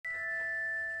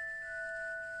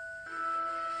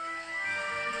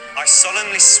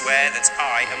solemnly swear that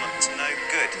I am up to no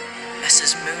good.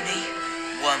 Messrs. Mooney,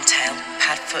 Wormtail,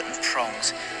 Padfoot and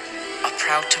Prongs are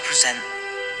proud to present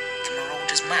the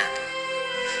Marauder's Map.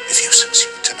 If you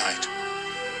succeed tonight,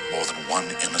 more than one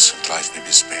innocent life may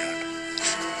be spared.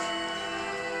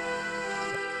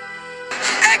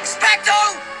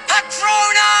 Expecto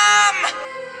Patronum!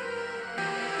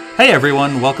 Hey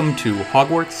everyone, welcome to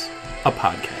Hogwarts, a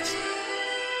podcast.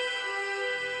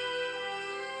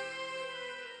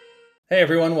 Hey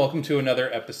everyone, welcome to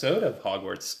another episode of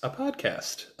Hogwarts, a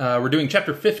podcast. We're doing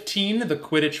chapter 15, the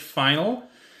Quidditch Final.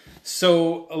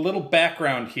 So, a little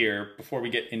background here before we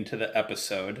get into the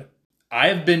episode.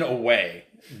 I've been away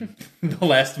the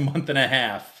last month and a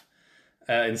half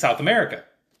in South America.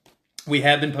 We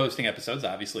have been posting episodes,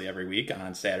 obviously, every week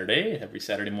on Saturday, every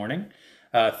Saturday morning.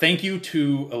 Thank you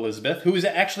to Elizabeth, who is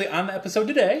actually on the episode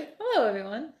today. Hello,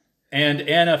 everyone. And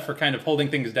Anna for kind of holding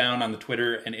things down on the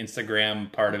Twitter and Instagram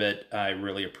part of it. I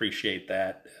really appreciate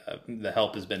that. The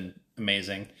help has been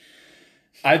amazing.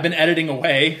 I've been editing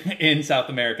away in South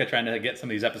America, trying to get some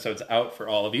of these episodes out for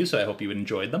all of you, so I hope you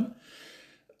enjoyed them.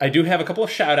 I do have a couple of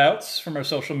shout-outs from our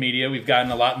social media. We've gotten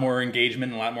a lot more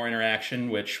engagement and a lot more interaction,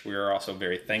 which we're also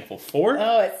very thankful for.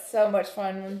 Oh, it's so much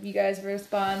fun when you guys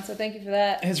respond, so thank you for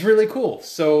that. It's really cool.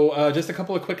 So just a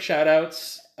couple of quick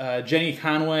shout-outs. Jenny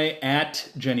Conway, at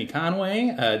Jenny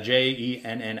Conway,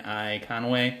 Jenni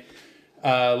Conway,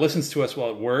 listens to us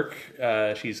while at work.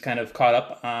 She's kind of caught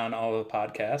up on all of the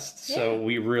podcasts, so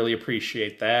we really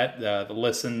appreciate that. The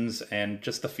listens and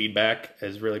just the feedback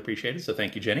is really appreciated, so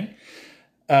thank you, Jenny.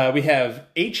 We have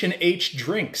H&H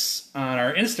Drinks on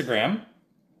our Instagram.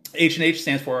 H&H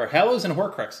stands for Hallows and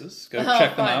Horcruxes. Go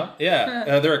check them out.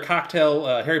 Yeah, they're a cocktail,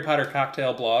 Harry Potter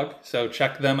cocktail blog. So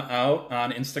check them out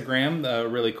on Instagram.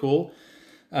 Really cool.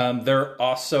 They're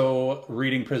also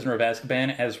reading Prisoner of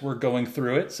Azkaban as we're going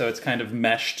through it. So it's kind of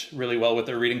meshed really well with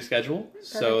their reading schedule.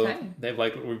 They've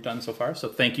liked what we've done so far. So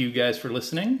thank you guys for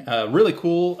listening. Really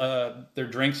cool. Their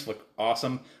drinks look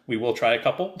awesome. We will try a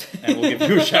couple and we'll give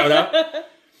you a shout out.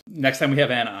 Next time we have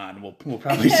Anna on, we'll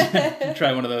probably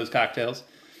try one of those cocktails.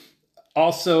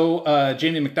 Also,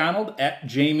 Jamie McDonald at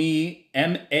Jamie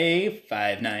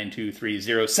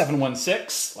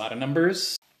MA59230-716. A lot of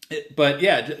numbers. But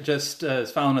yeah, just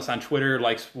following us on Twitter,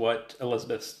 likes what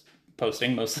Elizabeth's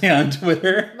posting, mostly on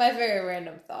Twitter. My very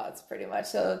random thoughts, pretty much.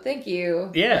 So thank you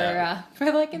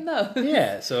for liking those.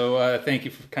 Yeah, so thank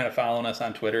you for kind of following us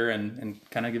on Twitter and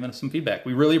kind of giving us some feedback.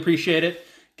 We really appreciate it.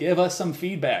 Give us some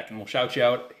feedback, and we'll shout you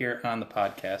out here on the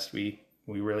podcast. We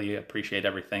really appreciate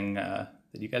everything that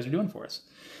you guys are doing for us.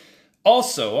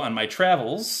 Also, on my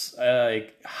travels, I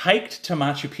hiked to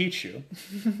Machu Picchu.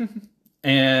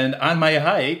 And on my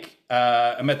hike,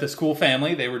 I met this cool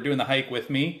family. They were doing the hike with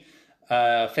me.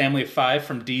 Family of 5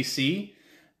 from DC.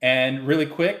 And really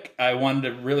quick, I wanted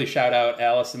to really shout out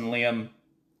Alice and Liam,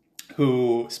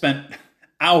 who spent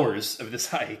hours of this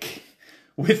hike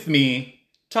with me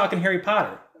talking Harry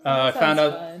Potter. We found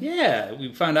out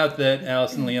that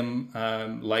Alice and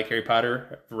Liam like Harry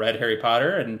Potter, read Harry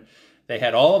Potter, and they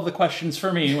had all of the questions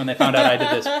for me when they found out I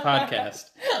did this podcast.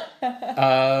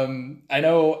 I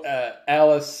know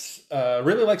Alice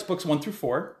really likes books 1 through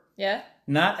 4. Yeah?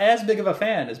 Not as big of a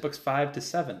fan as books 5 to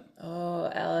 7.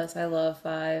 Oh, Alice, I love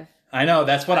 5. I know,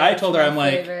 that's what I told her. I'm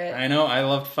like, favorite. I know, I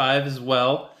loved 5 as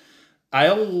well.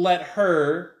 I'll let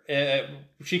her...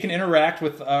 she can interact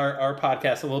with our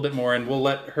podcast a little bit more, and we'll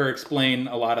let her explain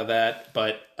a lot of that.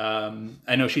 But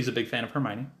I know she's a big fan of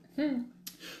Hermione.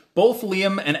 Both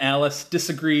Liam and Alice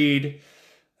disagreed.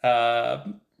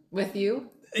 With you?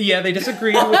 Yeah, they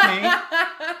disagreed with me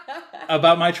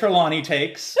about my Trelawney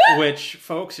takes, which,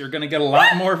 folks, you're going to get a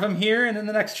lot more of them here and in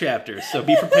the next chapter, so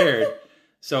be prepared.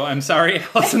 So I'm sorry,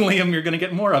 Alice and Liam, you're going to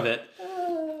get more of it.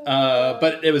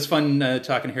 But it was fun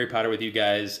talking Harry Potter with you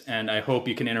guys, and I hope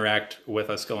you can interact with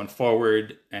us going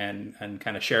forward and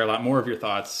kind of share a lot more of your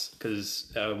thoughts,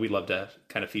 because we'd love to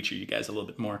kind of feature you guys a little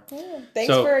bit more. Yeah.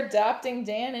 Thanks for adopting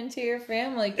Dan into your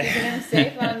family, keeping him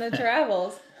safe on the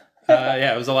travels.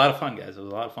 Yeah, it was a lot of fun, guys. It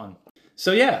was a lot of fun.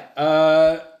 So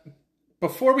yeah,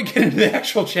 before we get into the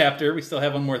actual chapter, we still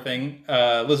have one more thing.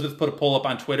 Elizabeth put a poll up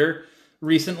on Twitter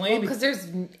recently. Because there's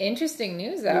interesting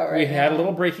news out right now. We had a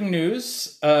little breaking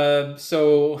news.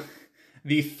 So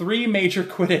the 3 major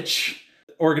Quidditch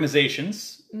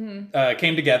organizations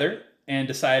came together and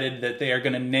decided that they are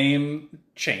going to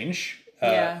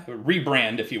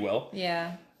rebrand, if you will.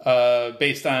 Yeah.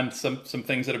 Based on some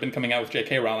things that have been coming out with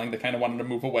J.K. Rowling. They kind of wanted to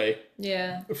move away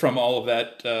from all of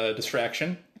that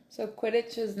distraction. So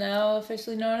Quidditch is now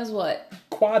officially known as what?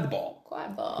 Quad ball.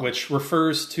 Quad ball. Which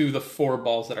refers to the 4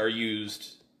 balls that are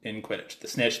used in Quidditch. The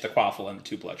snitch, the quaffle, and the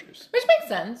 2 bludgers. Which makes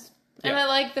sense. And I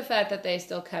like the fact that they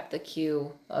still kept the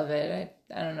cue of it.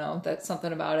 I don't know. That's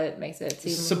something about it makes it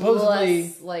seem Supposedly-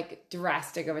 less like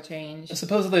drastic of a change.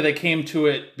 Supposedly they came to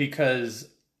it because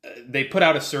they put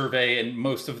out a survey and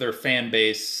most of their fan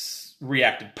base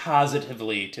reacted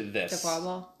positively to this. To quad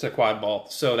ball? To quad ball.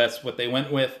 So that's what they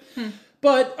went with.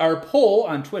 But our poll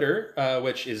on Twitter,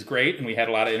 which is great, and we had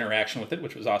a lot of interaction with it,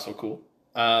 which was also cool.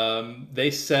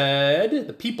 They said,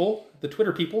 the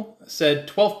Twitter people said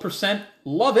 12%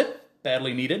 love it,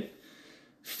 badly needed.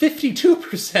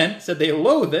 52% said they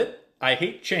loathe it, I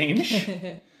hate change.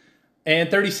 And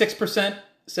 36%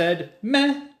 said,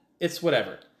 meh, it's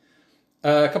whatever.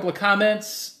 A couple of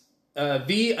comments.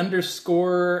 V_,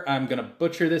 I'm going to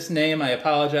butcher this name, I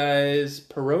apologize.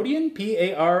 Parodian,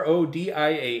 Parodian,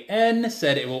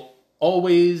 said it will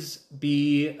always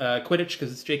be Quidditch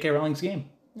because it's J.K. Rowling's game.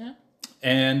 Yeah.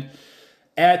 And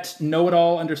at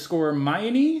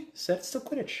knowitall_Myone said it's still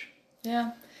Quidditch.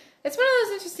 Yeah. It's one of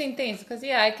those interesting things because,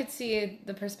 yeah, I could see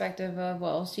the perspective of,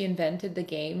 well, she invented the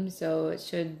game, so it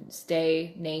should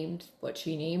stay named what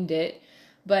she named it.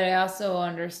 But I also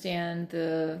understand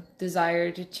the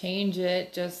desire to change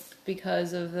it just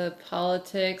because of the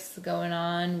politics going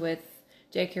on with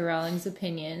J.K. Rowling's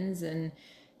opinions. And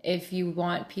if you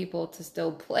want people to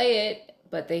still play it,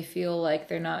 but they feel like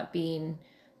they're not being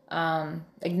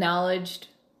acknowledged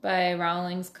by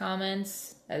Rowling's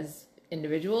comments as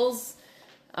individuals,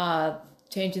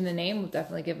 changing the name will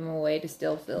definitely give them a way to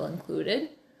still feel included.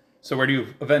 So where do you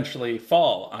eventually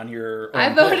fall on your own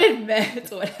I poll? voted meh,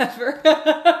 it's whatever.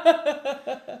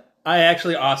 I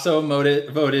actually also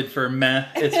voted for meh,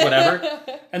 it's whatever.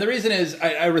 And the reason is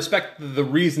I respect the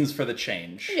reasons for the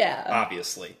change. Yeah.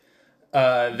 Obviously.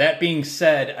 That being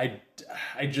said,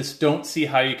 I just don't see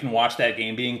how you can watch that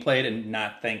game being played and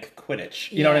not think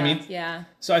Quidditch. You know what I mean? Yeah.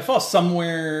 So I fall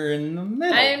somewhere in the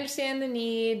middle. I understand the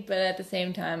need, but at the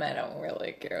same time, I don't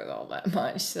really care all that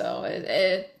much. So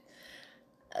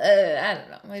I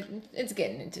don't know. It's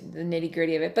getting into the nitty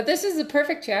gritty of it. But this is a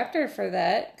perfect chapter for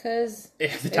that because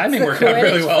the timing worked out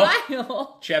really well.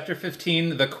 Final. Chapter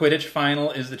 15, the Quidditch final,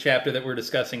 is the chapter that we're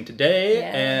discussing today.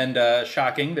 Yeah. And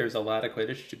shocking, there's a lot of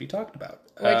Quidditch to be talked about.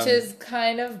 Which is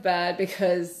kind of bad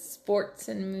because sports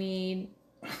and me,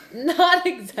 not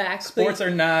exactly. Sports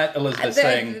are not Elizabeth's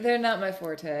thing. They're not my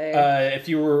forte. If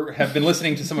you have been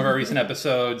listening to some of our recent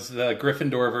episodes, the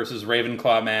Gryffindor versus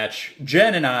Ravenclaw match,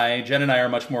 Jen and I are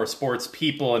much more sports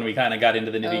people, and we kind of got into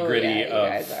the nitty-gritty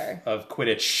of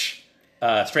Quidditch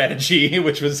strategy,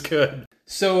 which was good.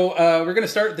 So we're going to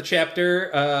start the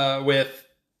chapter with,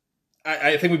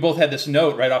 I think we both had this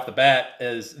note right off the bat,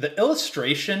 is the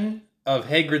illustration of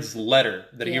Hagrid's letter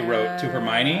that he wrote to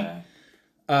Hermione.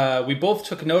 We both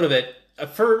took note of it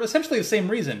for essentially the same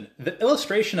reason. The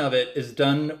illustration of it is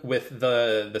done with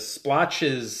the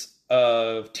splotches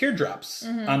of teardrops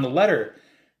on the letter.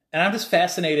 And I'm just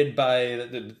fascinated by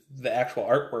the actual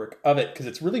artwork of it because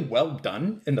it's really well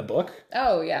done in the book.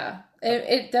 Oh, yeah.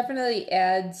 It definitely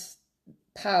adds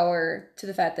power to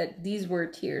the fact that these were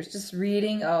tears. Just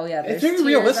reading, there's It's very tears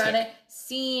realistic. on it.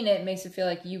 Seeing it makes it feel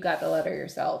like you got the letter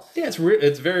yourself. Yeah,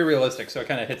 it's very realistic, so it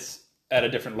kind of hits at a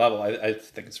different level. I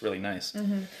think it's really nice.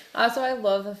 Mm-hmm. Also, I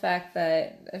love the fact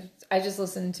that I just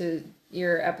listened to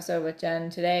your episode with Jen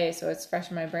today, so it's fresh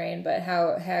in my brain, but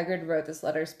how Hagrid wrote this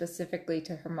letter specifically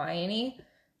to Hermione,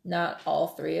 not all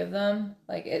three of them.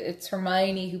 Like, it's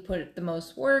Hermione who put the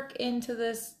most work into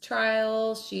this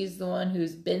trial. She's the one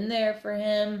who's been there for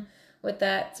him with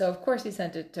that, so of course he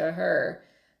sent it to her.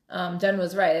 Jen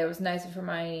was right. It was nice of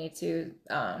Hermione to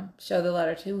show the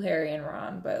letter to Harry and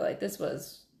Ron, but like this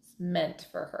was meant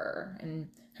for her, and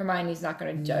Hermione's not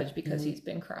going to judge because he's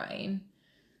been crying.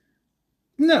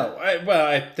 No,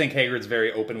 I think Hagrid's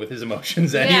very open with his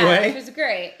emotions anyway. Yeah, which is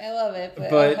great. I love it,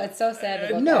 but it's so sad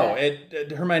to look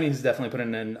at. Hermione's definitely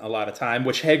putting in a lot of time,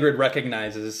 which Hagrid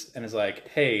recognizes and is like,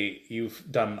 hey, you've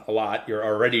done a lot. You're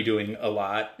already doing a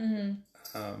lot.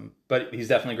 Mm-hmm. But he's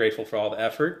definitely grateful for all the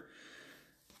effort.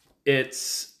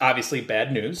 It's obviously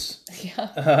bad news.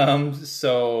 Yeah.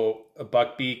 So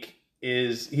Buckbeak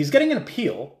he's getting an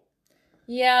appeal.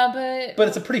 Yeah, but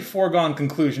it's a pretty foregone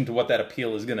conclusion to what that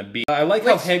appeal is going to be. I like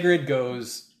how Hagrid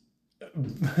goes,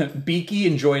 Beaky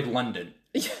enjoyed London.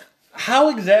 How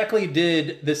exactly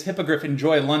did this hippogriff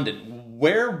enjoy London?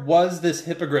 Where was this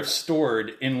hippogriff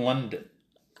stored in London?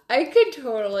 I could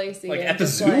totally see like it. At the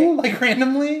zoo, like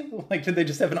randomly? Like, did they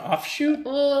just have an offshoot?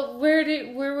 Well,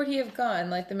 where would he have gone?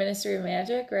 Like the Ministry of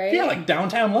Magic, right? Yeah, like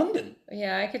downtown London.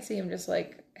 Yeah, I could see him just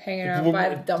like hanging out by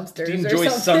the dumpsters. Do you enjoy or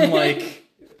something. some like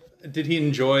Did he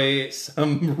enjoy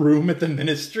some room at the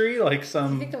ministry, like I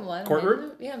some think of one.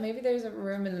 courtroom? Yeah, maybe there's a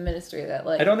room in the ministry that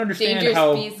like I don't understand dangerous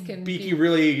how beasts can Beaky be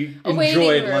really a waiting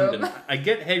enjoyed room. London. I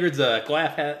get Hagrid's a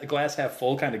glass half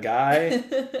full kind of guy,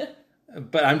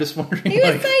 but I'm just wondering. He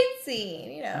was like,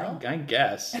 sightseeing, you know. I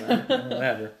guess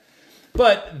whatever.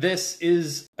 But this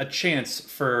is a chance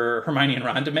for Hermione and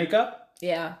Ron to make up,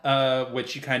 Yeah.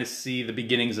 which you kind of see the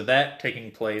beginnings of that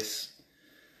taking place.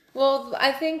 Well,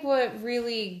 I think what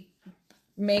really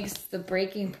makes the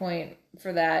breaking point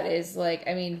for that is like,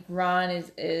 I mean, Ron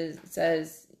is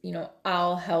says, you know,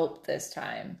 I'll help this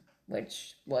time,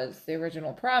 which was the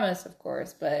original promise, of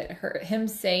course, but him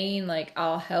saying like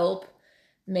I'll help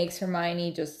makes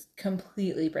Hermione just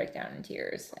completely break down in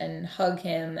tears and hug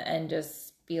him and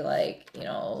just be like, you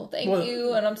know, thank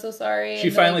you and I'm so sorry. She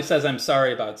and finally like, says, "I'm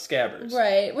sorry about Scabbers."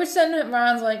 right, which then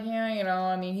Ron's like, yeah, you know,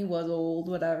 I mean, he was old,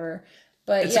 whatever.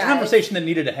 But It's yeah, a conversation that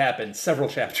needed to happen several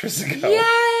chapters ago.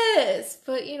 yes,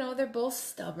 but you know they're both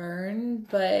stubborn.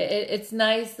 But it's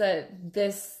nice that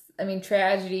this, I mean,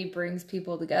 tragedy brings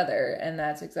people together, and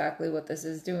that's exactly what this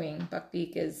is doing.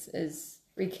 Buckbeak is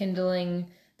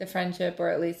rekindling the friendship, or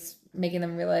at least making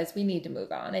them realize we need to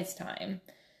move on. It's time.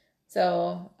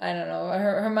 So I don't know.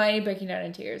 Hermione breaking down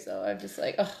in tears, though. I'm just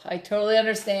like, oh, I totally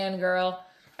understand, girl.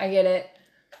 I get it.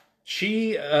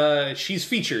 She's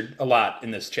featured a lot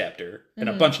in this chapter in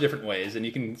a bunch of different ways, and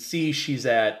you can see she's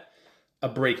at a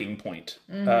breaking point.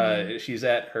 She's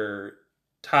at her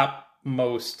top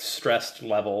most stressed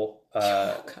level,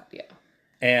 Oh, God, yeah.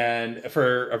 and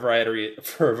for a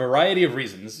variety of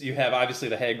reasons. You have obviously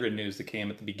the Hagrid news that came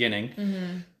at the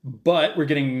beginning, but we're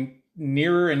getting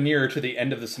nearer and nearer to the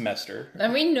end of the semester.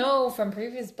 And we know from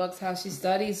previous books how she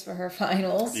studies for her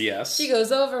finals. Yes. She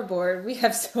goes overboard. We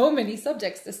have so many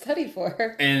subjects to study for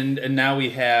her. And now we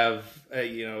have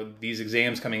these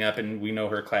exams coming up, and we know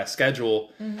her class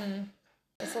schedule.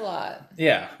 It's a lot.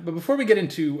 Yeah, but before we get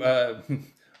into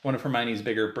one of Hermione's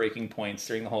bigger breaking points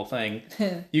during the whole thing,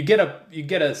 you get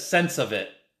a sense of it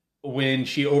when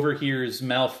she overhears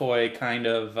Malfoy kind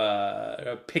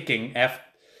of picking.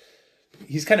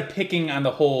 He's kind of picking on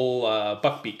the whole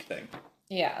Buckbeak thing.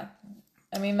 Yeah.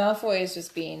 I mean, Malfoy is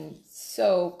just being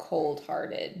so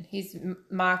cold-hearted. He's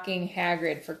mocking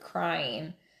Hagrid for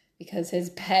crying because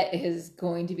his pet is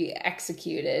going to be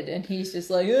executed, and he's just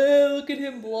like, oh, look at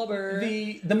him blubber.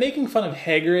 The making fun of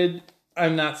Hagrid,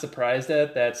 I'm not surprised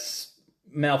at. That's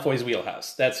Malfoy's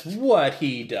wheelhouse. That's what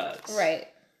he does. Right.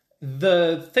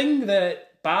 The thing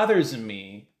that bothers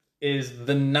me is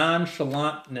the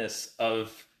nonchalantness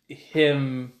of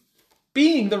him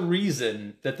being the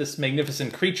reason that this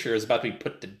magnificent creature is about to be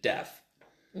put to death.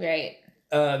 Right.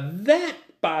 That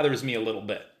bothers me a little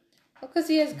bit. Because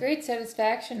he has great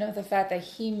satisfaction of the fact that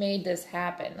he made this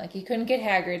happen. Like, he couldn't get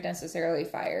Hagrid necessarily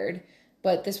fired,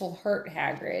 but this will hurt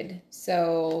Hagrid.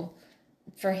 So,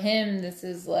 for him, this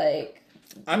is like,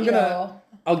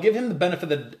 I'll give him the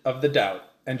benefit of the doubt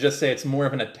and just say it's more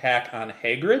of an attack on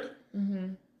Hagrid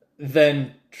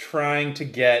than trying to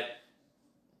get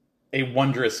a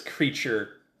wondrous creature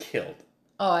killed.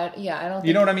 Oh, I don't think...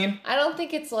 You know what I mean? I don't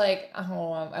think it's like, I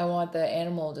want the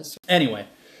animal to... Anyway,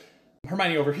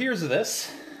 Hermione overhears this,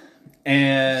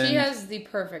 and... She has the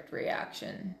perfect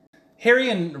reaction. Harry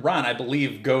and Ron, I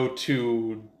believe, go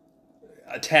to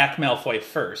attack Malfoy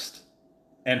first.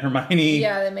 And Hermione...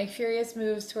 Yeah, they make furious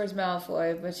moves towards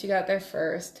Malfoy, but she got there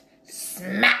first.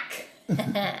 Smack!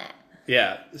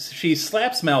 Yeah, she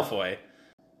slaps Malfoy,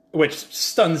 which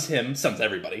stuns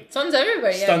everybody. Stuns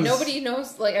everybody, yeah. Stuns- Nobody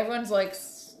knows, like, everyone's,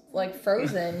 like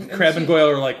frozen. Crabbe and Goyle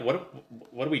are like,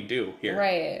 what do we do here?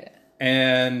 Right,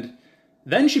 And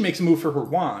then she makes a move for her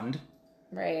wand,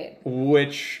 right.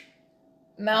 which...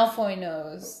 Malfoy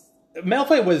knows.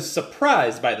 Malfoy was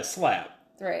surprised by the slap.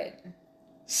 Right.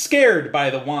 Scared by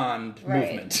the wand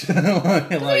Right. movement. I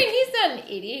mean, he's not an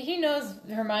idiot. He knows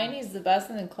Hermione's the best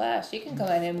in the class. She can come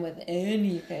at him with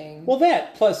anything. Well,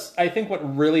 that, plus, I think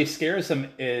what really scares him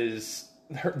is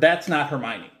that's not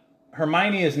Hermione.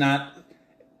 Hermione is not...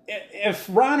 If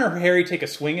Ron or Harry take a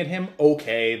swing at him,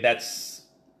 okay, that's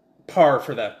par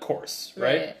for the course,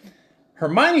 right?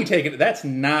 Hermione taking it, that's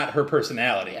not her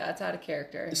personality. Yeah, it's out of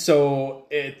character. So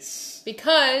it's...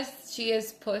 Because she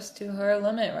is pushed to her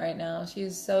limit right now.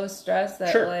 She's so stressed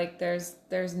that, Sure. like, there's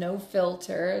no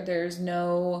filter. There's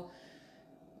no,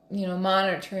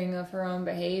 monitoring of her own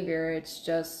behavior. It's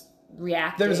just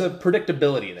reacting. There's a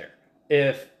predictability there.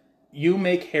 If you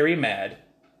make Harry mad,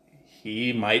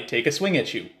 he might take a swing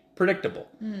at you. Predictable.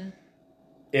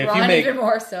 If Ron you make even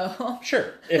more so.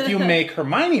 Sure. If you make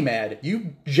Hermione mad,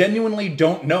 you genuinely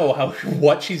don't know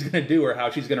what she's going to do or how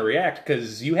she's going to react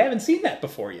because you haven't seen that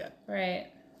before yet. Right.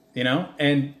 You know?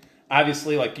 And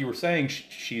obviously, like you were saying,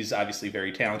 she's obviously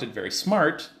very talented, very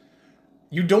smart.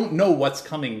 You don't know what's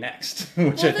coming next,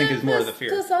 which I think is more of the fear.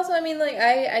 Plus also, I mean, like,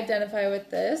 I identify with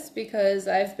this because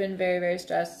I've been very, very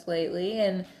stressed lately,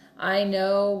 and I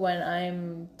know when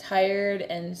I'm tired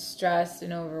and stressed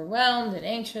and overwhelmed and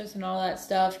anxious and all that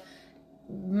stuff,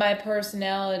 my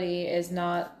personality is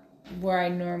not where I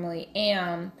normally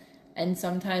am, and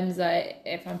sometimes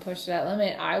if I'm pushed to that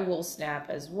limit, I will snap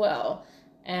as well.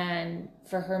 And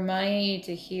for Hermione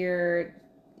to hear,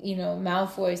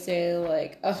 Malfoy say,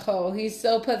 like, oh, he's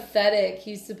so pathetic,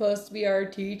 he's supposed to be our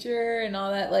teacher and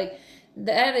all that, like,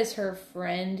 that is her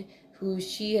friend who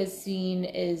she has seen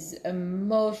is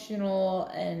emotional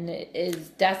and is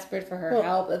desperate for her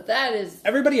help. But that is...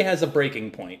 Everybody has a breaking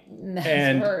point.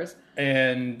 That's hers.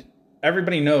 And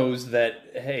everybody knows that,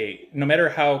 hey, no matter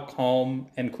how calm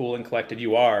and cool and collected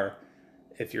you are,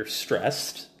 if you're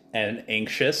stressed and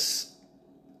anxious,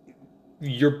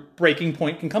 your breaking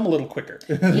point can come a little quicker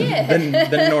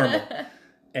than normal.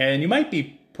 And you might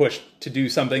be pushed to do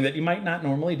something that you might not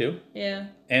normally do. Yeah.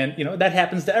 And, that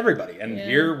happens to everybody. And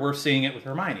here we're seeing it with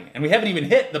Hermione. And we haven't even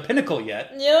hit the pinnacle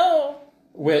yet. No.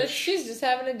 Which she's just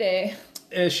having a day.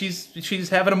 She's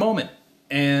having a moment.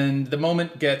 And the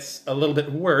moment gets a little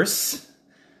bit worse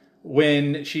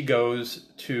when she goes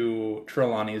to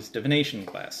Trelawney's divination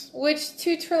class. Which,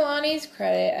 to Trelawney's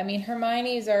credit, I mean,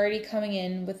 Hermione's already coming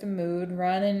in with the mood.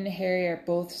 Ron and Harry are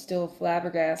both still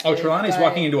flabbergasted. Oh, Trelawney's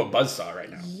walking into a buzzsaw right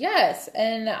now. Yes,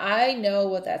 and I know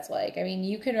what that's like. I mean,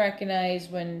 you can recognize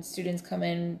when students come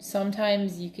in,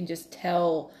 sometimes you can just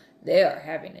tell they are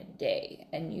having a day.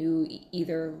 And you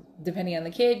either, depending on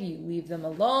the kid, you leave them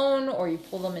alone or you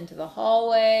pull them into the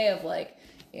hallway of like,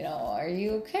 are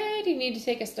you okay? Do you need to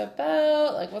take a step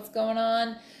out? Like, what's going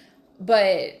on?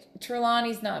 But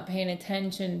Trelawney's not paying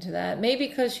attention to that. Maybe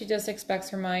because she just expects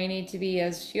Hermione to be,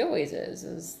 as she always is,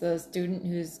 as the student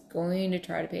who's going to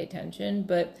try to pay attention.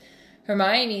 But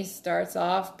Hermione starts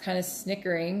off kind of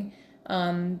snickering.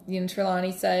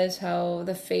 Trelawney says how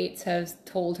the fates have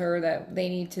told her that they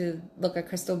need to look at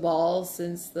crystal balls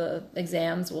since the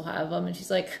exams will have them. And she's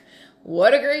like,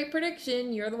 what a great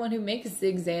prediction. You're the one who makes the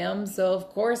exam, so of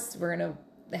course we're going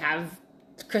to have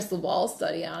crystal ball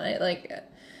study on it. Like,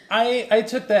 I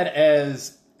took that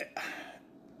as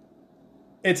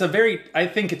I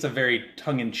think it's a very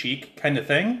tongue-in-cheek kind of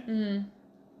thing. Mm-hmm.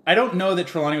 I don't know that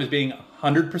Trelawney was being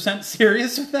 100%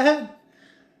 serious with that.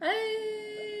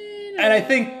 And I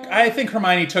think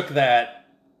Hermione took that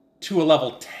to a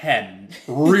level 10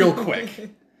 real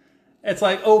quick. It's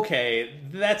like, okay,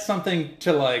 that's something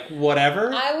to like,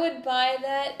 whatever. I would buy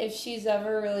that if she's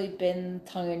ever really been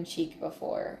tongue-in-cheek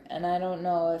before. And I don't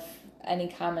know if any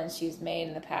comments she's made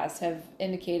in the past have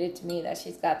indicated to me that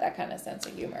she's got that kind of sense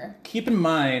of humor. Keep in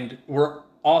mind, we're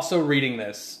also reading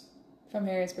this from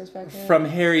Harry's perspective. From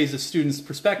Harry's, a student's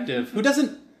perspective, who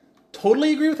doesn't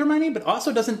totally agree with Hermione, but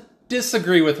also doesn't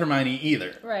disagree with Hermione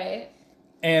either. Right.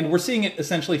 And we're seeing it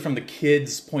essentially from the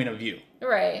kid's point of view.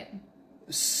 Right.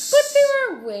 But there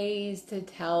are ways to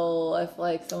tell if,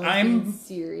 like, someone's being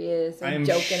serious and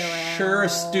joking around. I'm sure a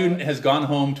student has gone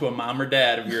home to a mom or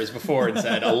dad of yours before and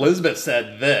said, Elizabeth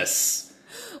said this.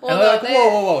 Well, and they're like,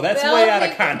 whoa, that's way out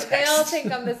of context. They all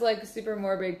think I'm this, like, super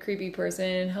morbid, creepy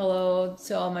person. Hello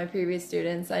to all my previous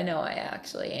students. I know I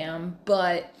actually am,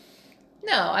 but...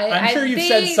 No, I'm sure you've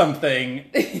said something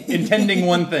intending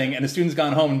one thing, and a student's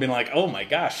gone home and been like, oh my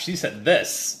gosh, she said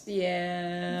this.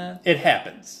 Yeah. It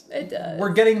happens. It does.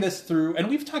 We're getting this through, and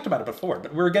we've talked about it before,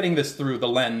 but we're getting this through the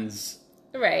lens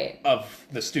of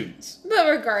the students. But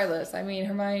regardless, I mean,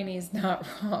 Hermione's not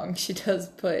wrong. She does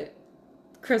put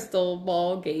crystal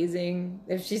ball gazing.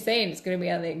 If she's saying it's going to be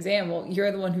on the exam, well,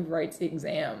 you're the one who writes the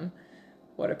exam.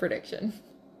 What a prediction.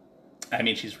 I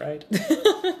mean, she's right.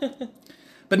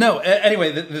 But no,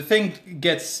 anyway, the thing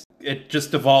it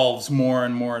just evolves more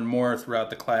and more and more throughout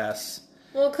the class.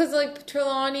 Well, because, like,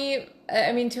 Trelawney,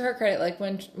 I mean, to her credit, like,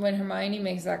 when Hermione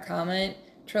makes that comment,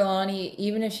 Trelawney,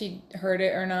 even if she heard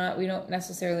it or not, we don't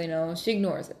necessarily know, she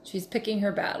ignores it. She's picking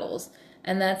her battles,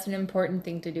 and that's an important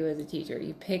thing to do as a teacher.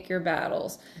 You pick your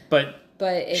battles. But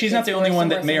she's not the only one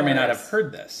that may or may not have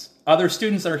heard this. Other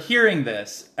students are hearing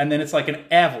this, and then it's like an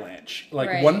avalanche.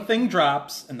 Like, one thing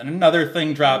drops, and then another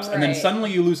thing drops, and then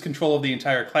suddenly you lose control of the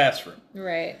entire classroom.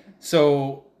 Right.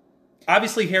 So,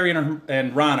 obviously, Harry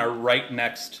and Ron are right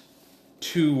next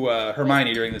to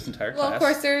Hermione during this entire class. Well, of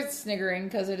course, they're sniggering,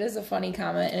 because it is a funny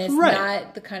comment, and it's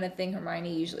not the kind of thing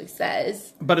Hermione usually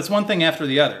says. But it's one thing after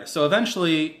the other. So,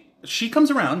 eventually, she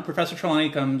comes around, Professor Trelawney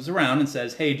comes around and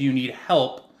says, hey, do you need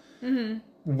help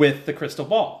with the crystal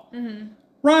ball? Mm-hmm.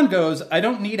 Ron goes, I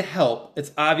don't need help.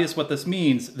 It's obvious what this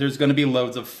means. There's going to be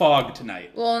loads of fog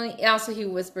tonight. Well, and also he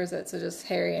whispers it, so just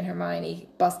Harry and Hermione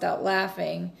bust out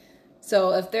laughing.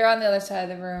 So if they're on the other side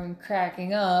of the room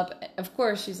cracking up, of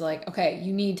course she's like, okay,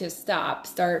 you need to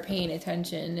start paying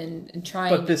attention and trying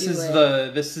to do it.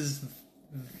 But this is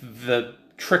the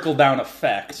trickle down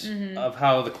effect of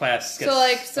how the class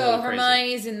gets So crazy.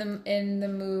 Hermione's in the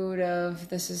mood of,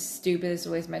 this is stupid, this is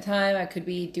a waste of my time, I could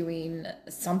be doing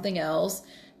something else.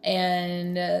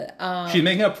 And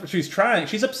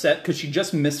she's upset because she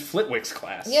just missed Flitwick's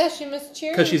class. Yeah, she missed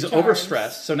cheering because she's charms.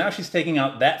 overstressed. So now she's taking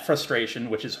out that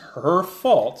frustration, which is her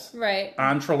fault, right,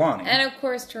 on Trelawney. And of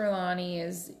course Trelawney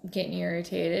is getting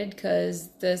irritated because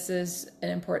this is an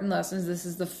important lesson. This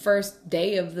is the first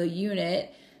day of the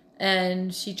unit,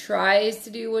 and she tries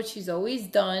to do what she's always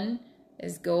done,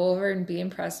 is go over and be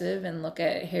impressive and look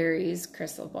at Harry's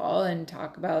crystal ball and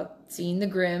talk about seeing the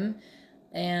Grim.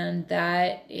 And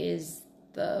that is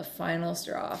the final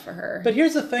straw for her. But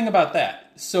here's the thing about that.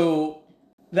 So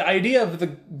the idea of the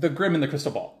Grim and the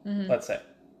crystal ball, let's say.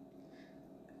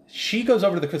 She goes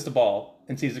over to the crystal ball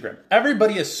and sees the Grim.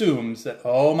 Everybody assumes that,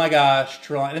 oh my gosh,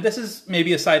 Trelawney. And this is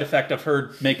maybe a side effect of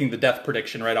her making the death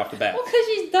prediction right off the bat. Well, because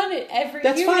she's done it every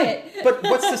That's unit. fine. But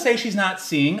what's to say she's not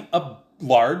seeing a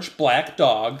large black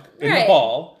dog in the Right.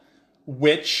 ball,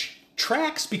 which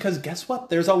tracks, because guess what?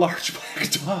 There's a large black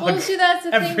dog. Well, see, that's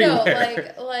the everywhere.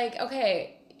 thing, though. Like,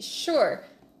 okay, sure,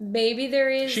 maybe there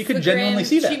is. She could the genuinely Grim.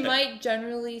 see that She thing. might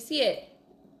genuinely see it.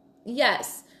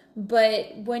 Yes,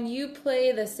 but when you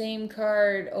play the same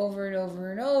card over and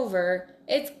over and over,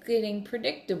 it's getting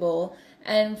predictable.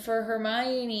 And for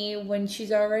Hermione, when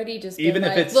she's already just been Even if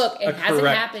like, it's look, it a hasn't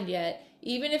correct- happened yet.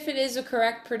 Even if it is a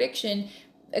correct prediction.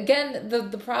 Again,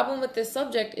 the problem with this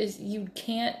subject is you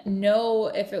can't know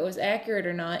if it was accurate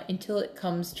or not until it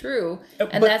comes true.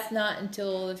 And but- that's not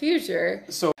until the future.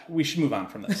 So we should move on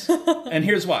from this. And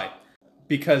here's why.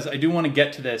 Because I do want to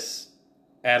get to this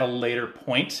at a later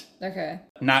point, Okay.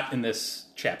 not in this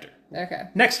chapter. Okay.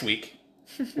 Next week,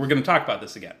 we're going to talk about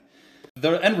this again.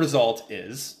 The end result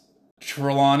is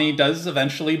Trelawney does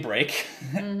eventually break,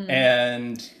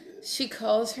 and She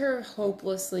calls her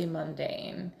hopelessly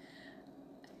mundane.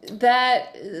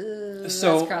 That's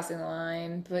crossing the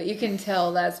line, but you can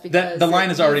tell that's because the line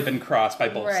has already been crossed by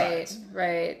both right, sides.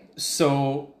 right.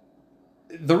 So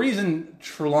the reason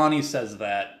Trelawney says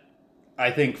that, I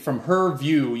think from her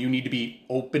view, you need to be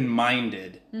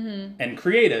open-minded and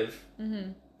creative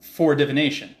for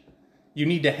divination. You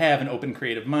need to have an open,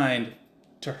 creative mind.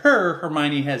 To her,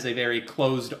 Hermione has a very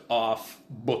closed-off,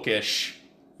 bookish,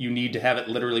 you need to have it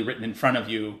literally written in front of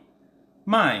you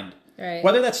mind. Right.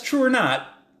 Whether that's true or not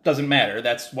doesn't matter.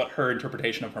 That's what her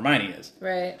interpretation of Hermione is.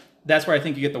 Right. That's where I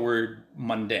think you get the word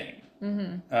mundane,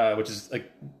 which is an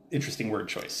interesting word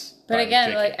choice. But by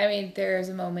again, JK. there's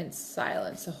a moment's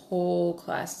silence. The whole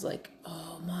class is like,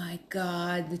 oh my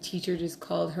God, the teacher just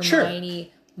called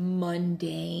Hermione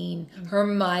mundane.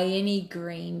 Hermione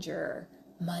Granger,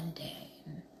 mundane.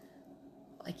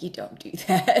 Like, you don't do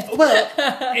that. Well,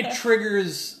 it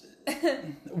triggers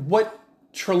what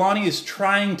Trelawney is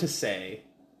trying to say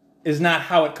is not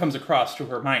how it comes across to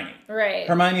Hermione. Right.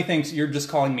 Hermione thinks you're just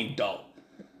calling me dull.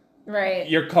 Right.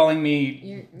 You're calling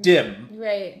me dim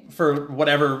Right. for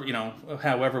whatever,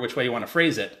 however which way you want to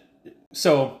phrase it.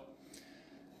 So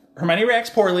Hermione reacts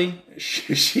poorly.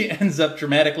 She ends up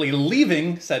dramatically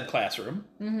leaving said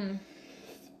classroom.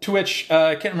 To which,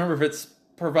 I can't remember if it's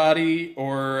Parvati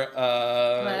or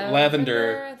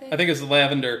Lavender. I think it's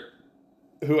Lavender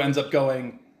who ends up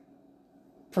going,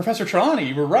 Professor Trelawney,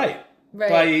 you were right. Right.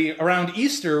 By around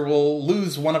Easter, we'll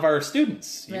lose one of our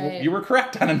students. Right. You were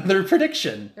correct on another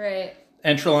prediction. Right.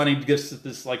 And Trelawney gives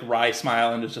this wry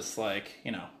smile and is just like,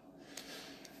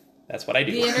 that's what I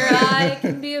do. The inner eye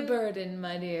can be a burden,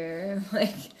 my dear.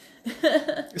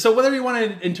 So whether you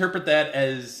want to interpret that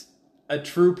as a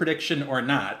true prediction or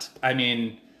not, I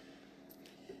mean,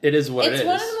 it is what it is. It's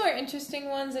one of the more interesting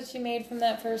ones that she made from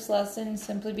that first lesson,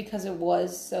 simply because it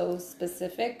was so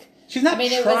specific. She's not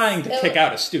trying to kick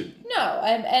out a student. No,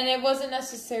 and it wasn't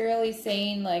necessarily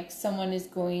saying, someone is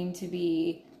going to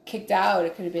be kicked out.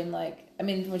 It could have been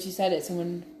when she said it,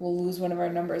 someone will lose one of our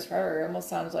numbers forever. It almost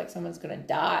sounds like someone's going to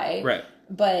die. Right.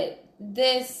 But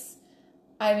this,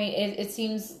 it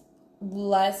seems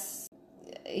less,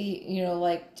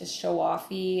 just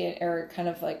show-offy or kind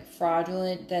of,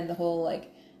 fraudulent than the whole,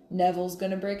 Neville's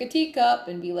going to break a teacup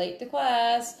and be late to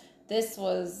class. This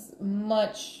was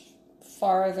much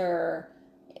farther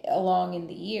along in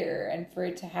the year, and for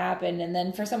it to happen and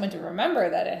then for someone to remember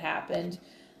that it happened,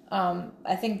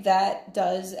 I think that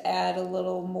does add a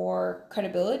little more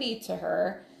credibility to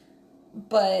her.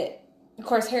 But Of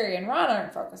course, Harry and Ron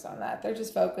aren't focused on that. They're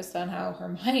just focused on how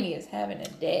Hermione is having a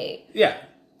day.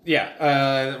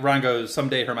 Yeah. Ron goes,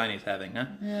 someday Hermione's having, huh?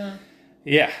 Yeah.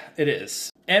 Yeah, it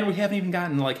is. And we haven't even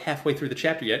gotten like halfway through the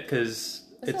chapter yet because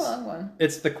It's a long one.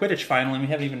 It's the Quidditch final and we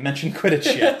haven't even mentioned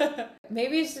Quidditch yet.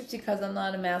 Maybe it's just because I'm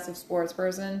not a massive sports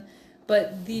person,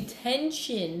 but the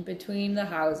tension between the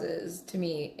houses to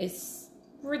me is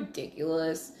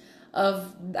ridiculous.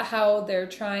 Of how they're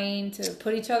trying to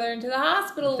put each other into the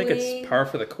hospital. I think it's par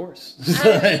for the course.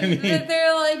 I mean,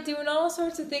 they're like doing all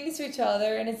sorts of things to each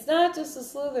other, and it's not just the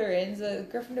Slytherins. The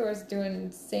Gryffindor's doing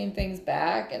the same things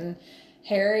back, and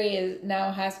Harry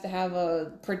now has to have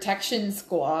a protection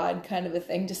squad kind of a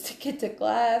thing just to get to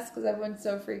class because everyone's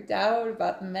so freaked out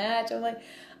about the match. I'm like,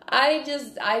 I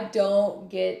don't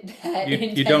get that.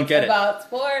 You don't get about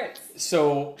sports.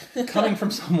 So coming from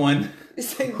someone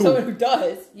someone who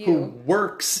does, who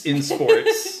works in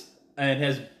sports and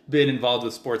has been involved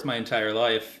with sports my entire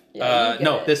life,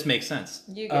 this makes sense.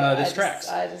 This tracks.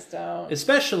 I just don't.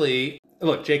 Especially,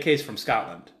 look, JK's from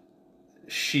Scotland.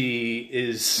 She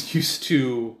is used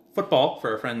to football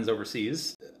for our friends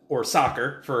overseas, or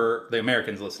soccer for the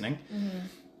Americans listening. Mm-hmm.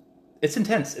 It's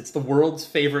intense. It's the world's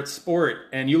favorite sport.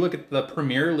 And you look at the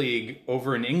Premier League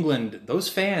over in England, those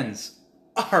fans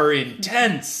are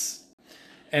intense.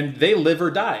 And they live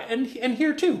or die. And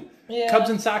here too. Yeah. Cubs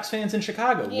and Sox fans in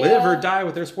Chicago live or die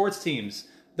with their sports teams.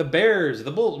 The Bears,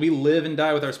 the Bulls, we live and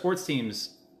die with our sports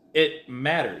teams. It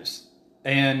matters.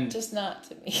 And just not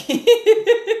to me.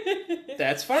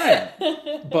 That's fine.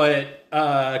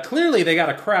 But clearly they got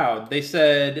a crowd. They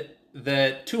said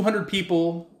that 200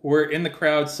 people were in the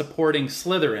crowd supporting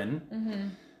Slytherin. Mm-hmm.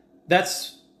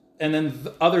 And then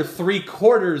the other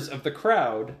 3/4 of the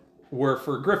crowd were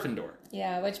for Gryffindor.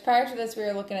 Yeah, which prior to this we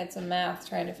were looking at some math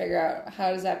trying to figure out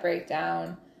how does that break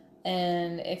down.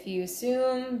 And if you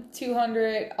assume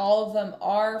 200, all of them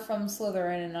are from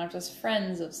Slytherin and not just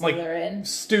friends of Slytherin. Like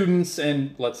students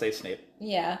and, let's say, Snape.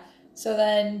 Yeah. So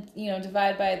then,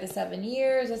 divide by the 7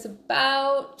 years, it's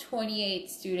about 28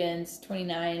 students,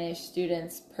 29-ish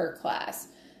students per class,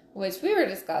 which we were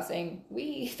discussing.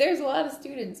 There's a lot of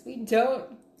students. We don't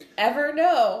ever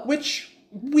know. Which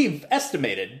we've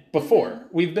estimated before. Mm-hmm.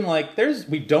 We've been like,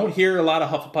 we don't hear a lot of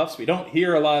Hufflepuffs. We don't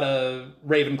hear a lot of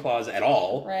Ravenclaws at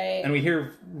all. Right. And we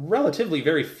hear relatively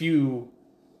very few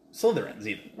Slytherins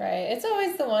even. Right. It's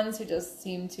always the ones who just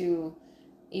seem to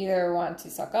either want to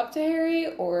suck up to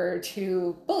Harry or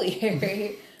to bully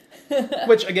Harry.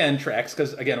 Which, again, tracks,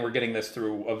 because, again, we're getting this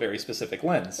through a very specific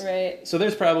lens. Right. So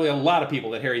there's probably a lot of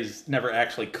people that Harry's never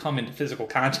actually come into physical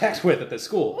contact with at this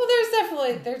school. Well,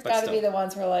 there's got to be the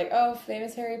ones who are like, oh,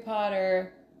 famous Harry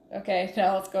Potter. Okay,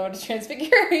 now let's go into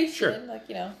Transfiguration.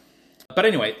 Sure. But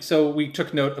anyway, so we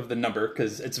took note of the number,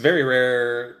 because it's very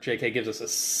rare JK gives us a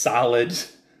solid,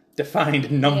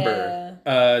 defined number.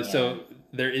 So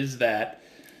there is that.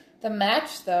 The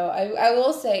match, though, I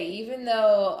will say, even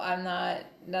though I'm not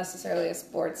necessarily a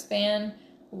sports fan,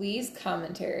 Lee's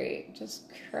commentary just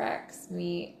cracks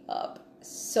me up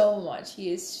so much.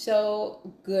 He is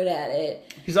so good at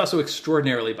it. He's also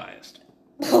extraordinarily biased.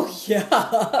 Oh, yeah.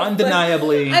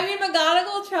 Undeniably. I mean,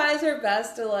 McGonagall tries her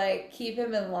best to, keep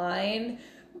him in line,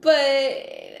 but,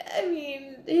 I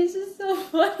mean, he's just so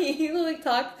funny. He,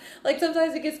 talks,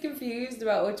 sometimes he gets confused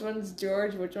about which one's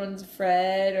George, which one's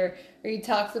Fred, or he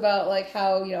talks about,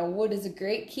 how, Wood is a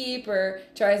great keep, or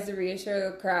tries to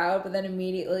reassure the crowd, but then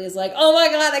immediately is like, oh my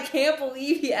god, I can't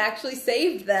believe he actually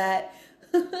saved that.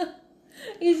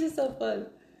 He's just so fun.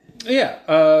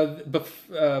 Yeah,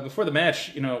 before the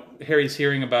match, Harry's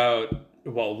hearing about,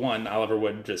 Oliver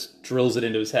Wood just drills it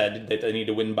into his head that they need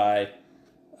to win by,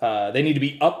 they need to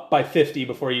be up by 50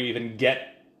 before you even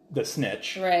get the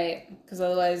snitch. Right, because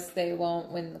otherwise they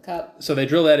won't win the cup. So they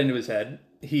drill that into his head.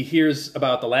 He hears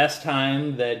about the last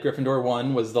time that Gryffindor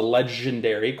won was the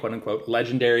legendary, quote-unquote,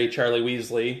 legendary Charlie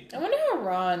Weasley. I wonder how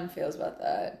Ron feels about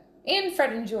that. And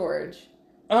Fred and George.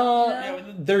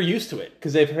 They're used to it,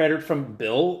 because they've heard it from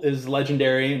Bill is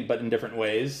legendary, but in different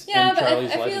ways. Yeah, and but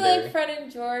Charlie's I feel like Fred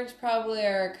and George probably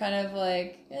are kind of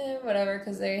whatever,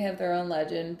 because they have their own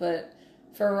legend, but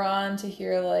for Ron to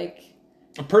hear,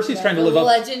 Percy's trying to live up...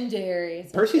 legendary.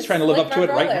 Percy's trying to live up to it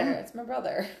right now. It's my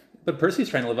brother. But Percy's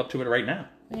trying to live up to it right now.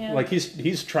 Yeah.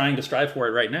 He's trying to strive for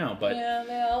it right now, but... Yeah,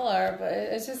 they all are, but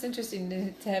it's just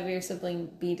interesting to have your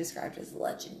sibling be described as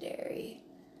legendary.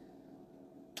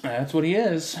 That's what he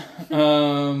is.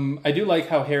 I do like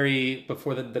how Harry,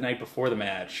 before the night before the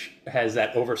match, has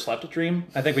that overslept dream.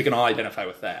 I think we can all identify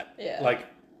with that. Yeah.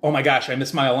 oh my gosh, I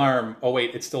missed my alarm. Oh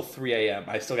wait, it's still 3 a.m.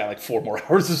 I still got like 4 more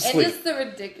hours of sleep. And just the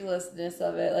ridiculousness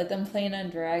of it. Like them playing on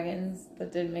dragons,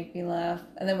 that did make me laugh.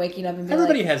 And then waking up and being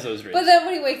Everybody like, has those dreams. but then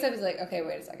when he wakes up, he's like, okay,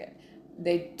 wait a second.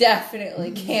 They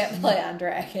definitely can't play on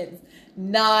dragons.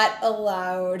 Not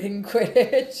allowed in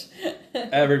Quidditch.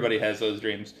 Everybody has those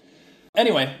dreams.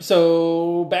 Anyway,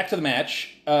 so back to the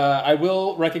match. I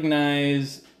will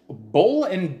recognize Bull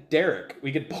and Derek.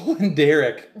 We get Bull and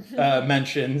Derek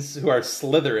mentions, who are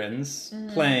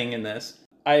Slytherins, playing in this.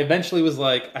 I eventually was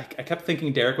like, I kept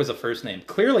thinking Derek was a first name.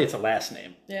 Clearly it's a last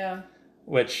name. Yeah.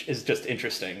 Which is just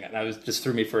interesting. And I was just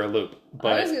threw me for a loop.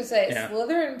 But, I was going to say, yeah.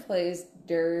 Slytherin plays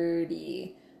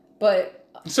dirty, but...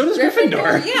 So does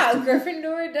Gryffindor. Yeah,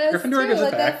 Gryffindor does Gryffindor too. gives it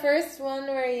Like back. that first one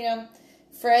where,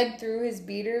 Fred threw his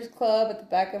beaters club at the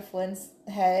back of Flint's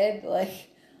head. Like,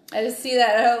 I just see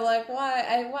that and I'm like,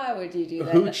 why would you do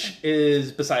that? Hooch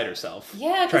is beside herself.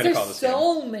 Yeah, trying because to call there's this game.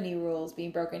 so many rules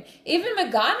being broken. Even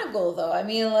McGonagall, though. I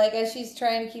mean, like, as she's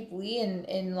trying to keep Lee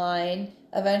in line,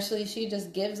 eventually she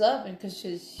just gives up because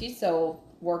she's so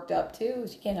worked up, too.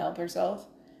 She can't help herself.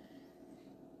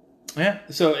 Yeah,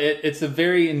 so it's a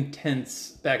very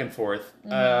intense back and forth.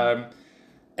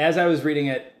 As I was reading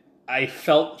it, I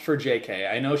felt for JK.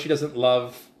 I know she doesn't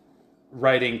love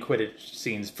writing Quidditch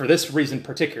scenes for this reason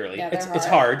particularly. Yeah, it's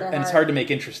hard, They're and it's hard. hard to make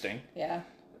interesting. Yeah.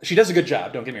 She does a good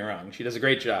job, don't get me wrong. She does a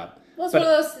great job. Well, it's But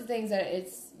one of those things that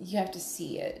you have to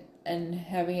see it, and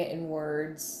having it in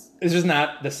words, it's just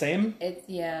not the same.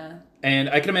 yeah. And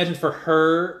I can imagine for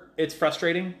her, it's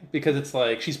frustrating because it's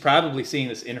like she's probably seeing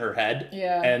this in her head.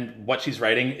 Yeah. And what she's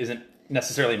writing isn't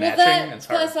necessarily Well, matching. And it's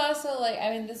hard. plus also, like,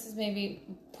 I mean, this is maybe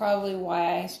probably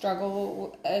why I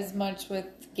struggle as much with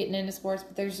getting into sports,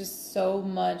 but there's just so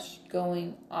much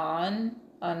going on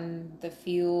the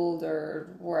field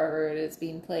or wherever it is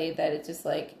being played that it's just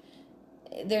like,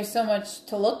 there's so much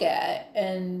to look at.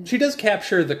 And She does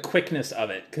capture the quickness of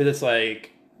it because it's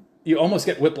like you almost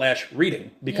get whiplash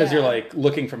reading because you're like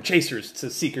looking from chasers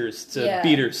to seekers to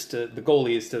beaters to the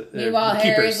goalies to meanwhile, the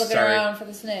keepers. Harry's looking around for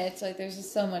the snitch. Like, there's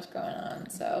just so much going on.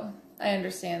 So I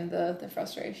understand the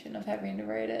frustration of having to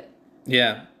write it.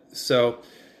 Yeah. So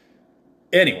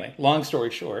anyway, long story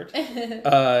short,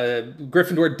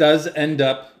 Gryffindor does end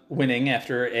up winning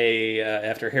after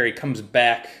after Harry comes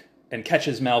back and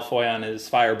catches Malfoy on his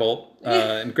firebolt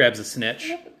and grabs a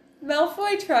snitch.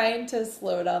 Malfoy trying to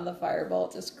slow down the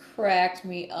firebolt just cracked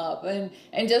me up. And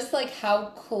just like how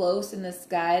close in the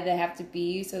sky they have to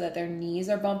be so that their knees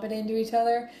are bumping into each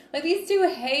other. Like, these two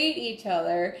hate each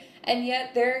other, and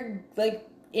yet they're like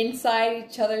inside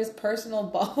each other's personal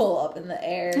bubble up in the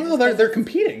air. Well, they're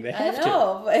competing. They have I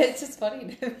know, but it's just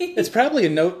funny to me. It's probably a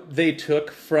note they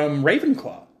took from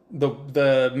Ravenclaw,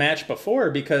 the match before,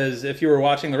 because if you were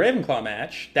watching the Ravenclaw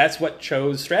match, that's what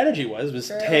Cho's strategy was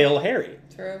True. tail Harry.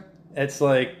 True. It's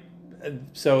like,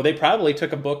 so they probably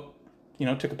took a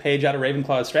page out of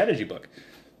Ravenclaw's strategy book.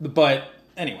 But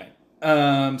anyway,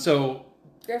 so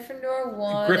Gryffindor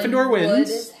won. Gryffindor and wins. Wood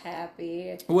is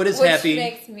happy. Wood is happy. Which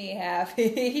makes me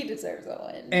happy. He deserves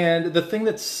a win. And the thing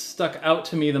that stuck out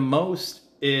to me the most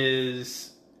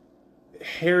is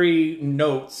Harry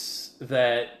notes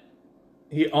that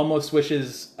he almost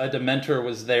wishes a Dementor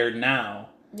was there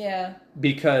now. Yeah.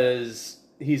 Because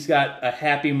he's got a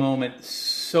happy moment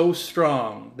so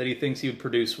strong that he thinks he would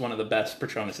produce one of the best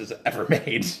Patronuses ever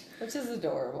made. Which is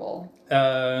adorable.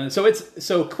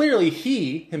 So clearly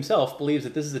he himself believes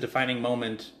that this is a defining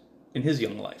moment in his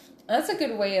young life. That's a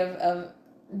good way of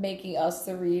making us,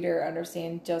 the reader,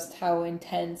 understand just how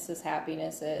intense his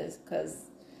happiness is.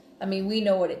 Because, I mean, we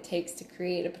know what it takes to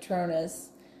create a Patronus,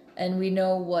 and we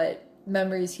know what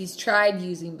memories he's tried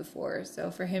using before.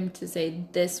 So for him to say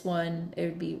this one,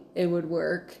 it would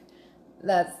work.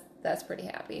 That's pretty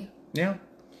happy. Yeah.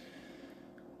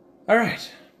 All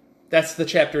right. That's the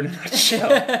chapter in a nutshell.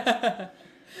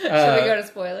 Should we go to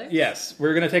spoilers? Yes,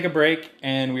 we're going to take a break,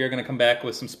 and we are going to come back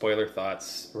with some spoiler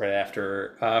thoughts right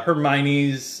after.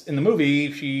 Hermione's, in the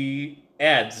movie, she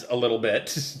adds a little bit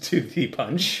to the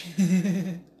punch,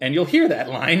 and you'll hear that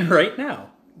line right now.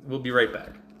 We'll be right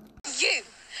back.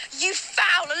 You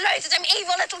foul, loathsome,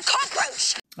 evil little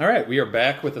cockroach! All right, we are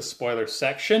back with a spoiler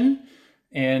section,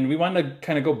 and we want to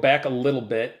kind of go back a little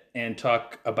bit and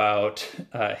talk about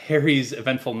Harry's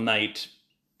eventful night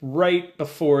right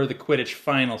before the Quidditch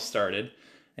final started,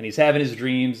 and he's having his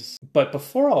dreams. But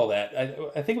before all that,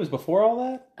 I think it was before all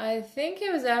that? I think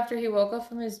it was after he woke up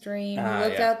from his dream. He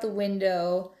looked yeah. out the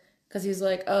window because he was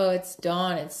like, oh, it's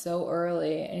dawn. It's so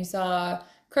early. And he saw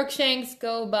Crookshanks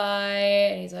go by,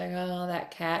 and he's like, oh,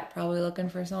 that cat probably looking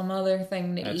for some other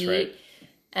thing to That's eat. right.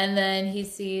 And then he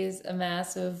sees a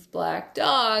massive black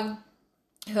dog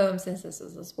whom, since this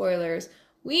is the spoilers,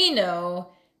 we know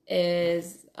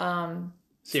is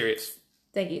Serious.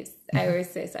 thank you. I always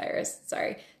say Cyrus.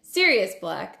 Sorry, Sirius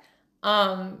Black.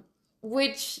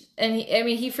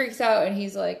 He freaks out and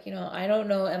he's like, I don't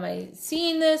know. Am I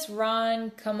seeing this?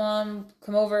 Ron, come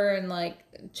over and like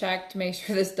check to make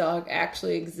sure this dog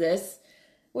actually exists.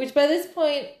 Which by this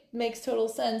point makes total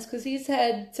sense because he's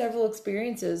had several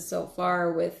experiences so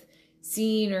far with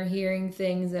seeing or hearing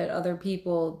things that other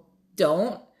people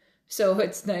don't. So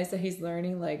it's nice that he's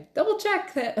learning, like, double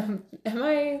check that, am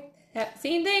I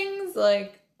seeing things?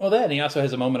 Like, Well, that, and he also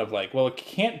has a moment of like, well, it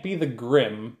can't be the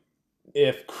Grimm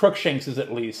if Crookshanks is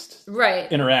at least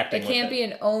right. interacting It with can't be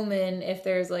an omen if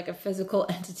there's like a physical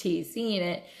entity seeing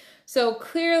it. So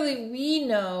clearly we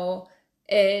know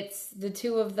it's the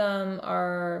two of them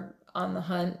are on the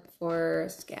hunt for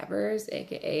Scabbers,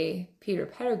 aka Peter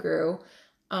Pettigrew.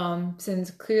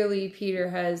 Since clearly Peter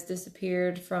has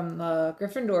disappeared from the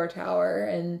Gryffindor Tower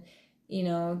and,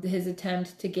 his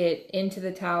attempt to get into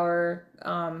the tower,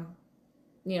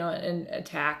 and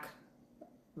attack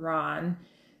Ron,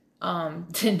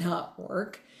 did not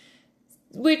work.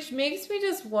 Which makes me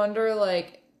just wonder,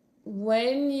 like,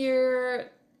 when you're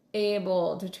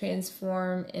able to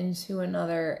transform into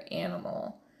another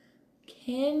animal,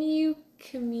 can you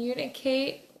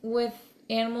communicate with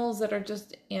animals that are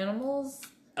just animals?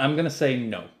 I'm going to say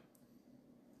no.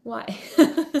 Why?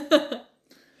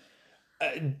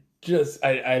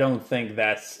 I don't think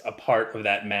that's a part of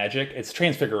that magic. It's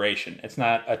transfiguration. It's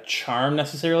not a charm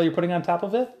necessarily you're putting on top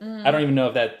of it. I don't even know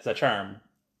if that's a charm.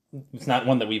 It's not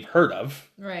one that we've heard of.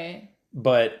 Right.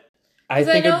 But I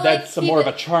think know, that's like, more of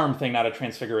a charm thing, not a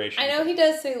transfiguration. I know he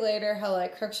does say later how,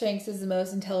 like, Crookshanks is the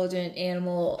most intelligent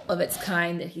animal of its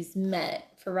kind that he's met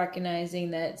for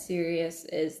recognizing that Sirius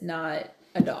is not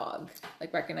a dog.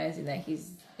 Like, recognizing that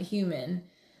he's a human.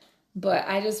 But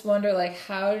I just wonder, like,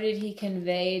 how did he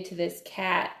convey to this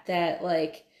cat that,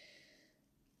 like,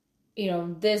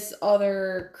 this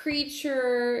other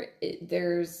creature,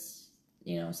 there's,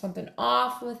 something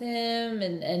off with him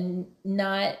and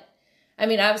not... I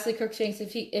mean, obviously, Crookshanks,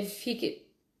 Crookshanks?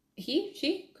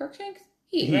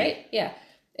 He, right? Yeah.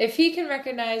 If he can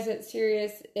recognize that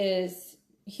Sirius is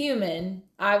human,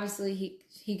 obviously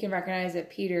he can recognize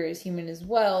that Peter is human as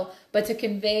well. But to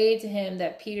convey to him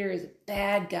that Peter is a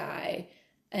bad guy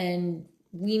and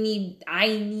I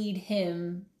need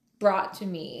him brought to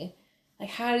me, like,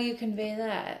 how do you convey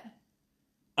that?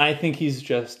 I think he's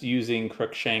just using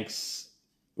Crookshanks.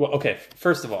 Well, okay,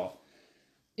 first of all,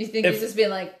 You think he's just being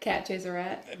like, cat chase a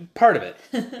rat? Part of it.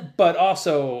 But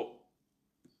also,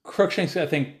 Crookshanks, I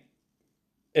think,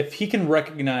 if he can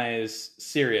recognize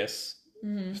Sirius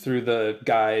through the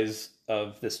guise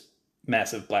of this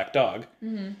massive black dog,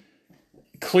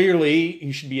 clearly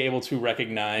he should be able to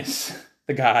recognize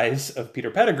the guise of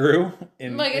Peter Pettigrew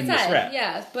in this rat.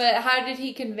 Yeah, but how did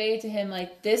he convey to him,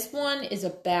 like, this one is a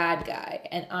bad guy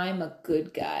and I'm a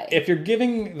good guy? If you're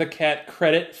giving the cat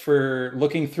credit for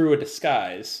looking through a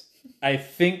disguise, I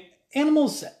think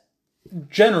animals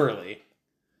generally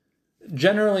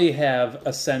have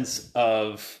a sense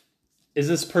of, is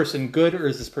this person good or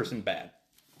is this person bad?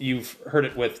 You've heard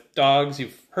it with dogs.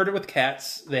 You've heard it with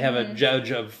cats. They have a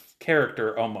judge of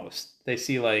character almost. They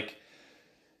see, like,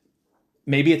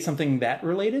 maybe it's something that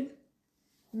related?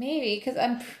 Maybe, because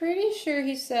I'm pretty sure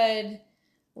he said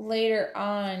later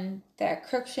on that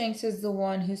Crookshanks is the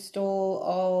one who stole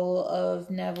all of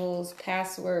Neville's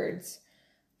passwords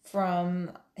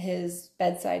from his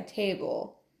bedside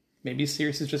table. Maybe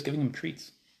Sirius is just giving him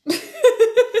treats.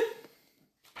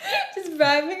 Just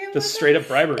bribing him. Just straight up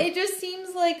bribery. It just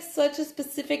seems like such a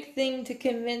specific thing to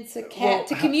convince a cat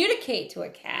to communicate to a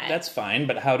cat. That's fine,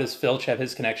 but how does Filch have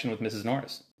his connection with Mrs.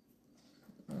 Norris?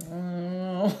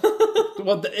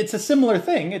 Well, it's a similar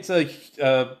thing. It's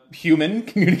a human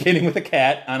communicating with a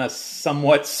cat on a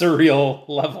somewhat surreal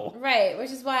level. Right,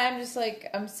 which is why I'm just like,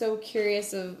 I'm so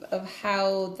curious of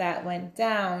how that went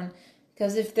down.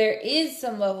 Because if there is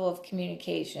some level of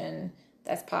communication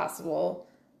that's possible,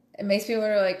 it makes me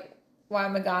wonder, like, why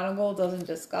McGonagall doesn't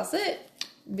discuss it.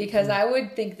 Because I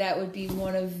would think that would be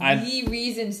one of the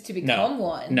reasons to become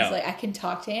one. No. Like, I can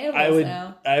talk to animals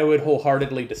now. I would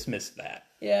wholeheartedly dismiss that.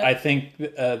 Yeah. I think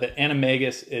that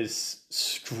Animagus is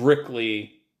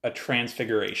strictly a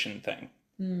transfiguration thing.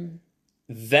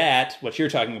 That, what you're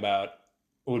talking about,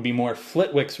 would be more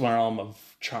Flitwick's realm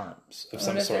of charms of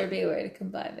some What if sort. there'd be a way to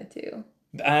combine the two?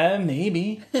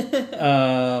 Maybe.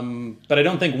 But I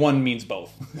don't think one means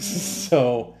both.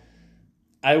 So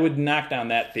I would knock down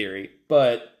that theory.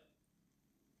 But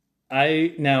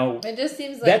it just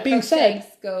seems like that being said,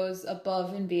 Crookshanks goes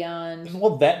above and beyond.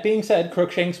 well, that being said,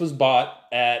 Crookshanks was bought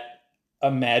at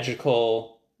a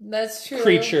magical That's true.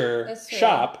 creature That's true.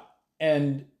 shop,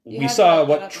 and You we have saw brought that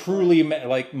what up truly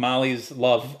like Molly's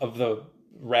love of the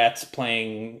rats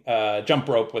playing jump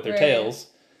rope with their Right. tails.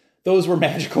 Those were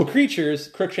magical creatures.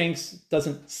 Crookshanks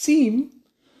doesn't seem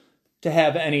to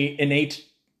have any innate,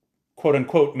 quote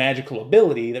unquote, magical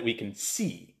ability that we can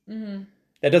see. Mm-hmm.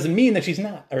 That doesn't mean that she's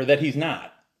not, or that he's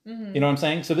not. Mm-hmm. You know what I'm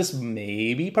saying? So this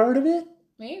may be part of it.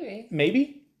 Maybe.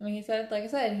 Maybe. I mean, he said, like I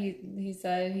said, he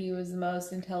said he was the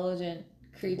most intelligent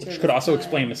creature. Which of could his also time.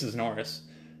 explain Mrs. Norris.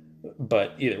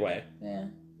 But either way. Yeah.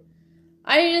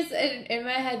 I just in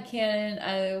my head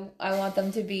canon, I want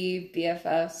them to be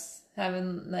BFFs,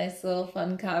 having nice little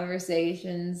fun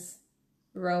conversations,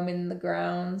 roaming the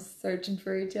grounds, searching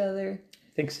for each other.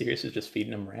 I think Sirius is just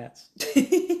feeding him rats.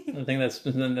 I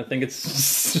think it's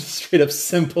straight up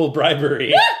simple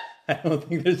bribery. I don't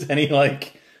think there's any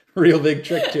like real big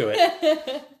trick to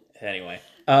it. Anyway,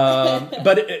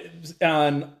 but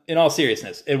in all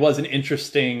seriousness, it was an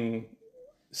interesting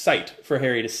sight for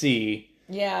Harry to see.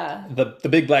 Yeah. The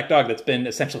big black dog that's been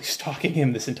essentially stalking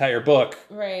him this entire book,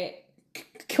 Right.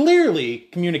 clearly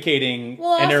communicating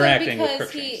Well, and also interacting with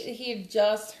because Crookshanks. he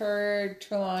just heard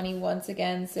Trelawney once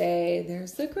again say,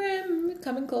 "There's the Grim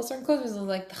coming closer and closer." So I was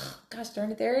like, oh, "Gosh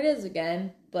darn it, there it is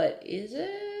again." But is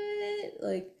it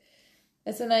like?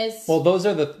 It's a nice. Well, those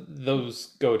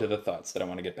go to the thoughts that I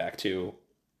want to get back to.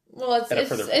 Well, at a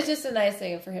further point. it's just a nice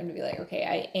thing for him to be like, "Okay,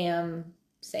 I am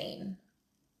sane."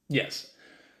 Yes.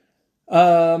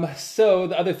 So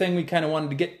the other thing we kind of wanted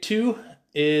to get to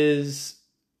is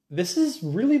this is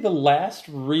really the last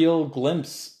real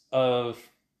glimpse of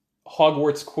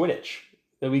Hogwarts Quidditch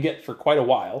that we get for quite a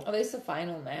while. At least the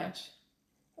final match.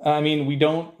 I mean,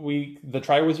 the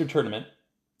Triwizard Tournament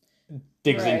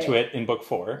digs Right. into it in book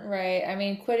 4, Right. I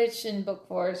mean, Quidditch in book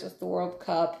 4 is just the World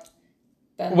Cup.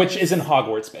 Then which there's- isn't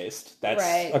Hogwarts based. That's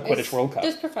right. a Quidditch It's World Cup.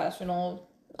 Just professional.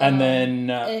 And then,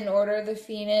 in Order of the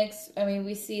Phoenix, I mean,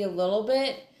 we see a little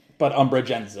bit, but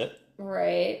Umbridge ends it.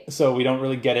 right? So we don't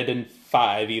really get it in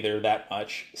 5 either that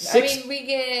much. I mean, we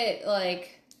get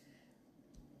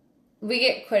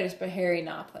Quidditch, but Harry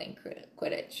not playing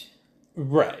Quidditch.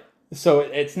 Right. So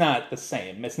it's not the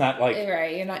same. It's not like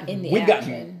Right, you're not in the we've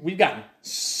action. gotten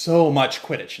so much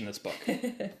Quidditch in this book.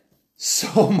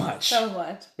 So much. So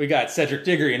much. We got Cedric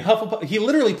Diggory and Hufflepuff. He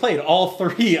literally played all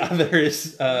 3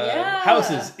 others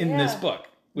houses in this book.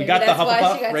 We Maybe got the that's why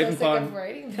Hufflepuff, she got so sick Ravenclaw. of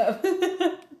writing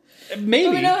them. Maybe.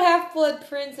 But we know Half-Blood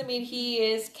Prince, I mean, he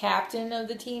is captain of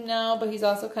the team now, but he's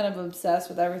also kind of obsessed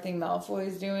with everything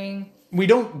Malfoy's doing. We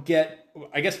don't get,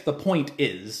 I guess the point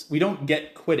is, we don't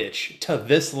get Quidditch to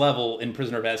this level in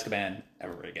Prisoner of Azkaban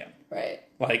ever again. Right.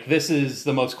 Like, this is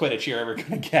the most Quidditch you're ever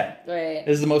going to get. Right.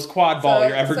 This is the most quad ball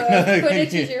you're ever so going to if get.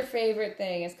 Quidditch is your favorite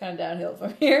thing, it's kind of downhill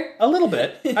from here. A little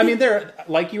bit. I mean, there,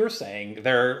 like you were saying,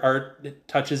 there are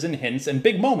touches and hints and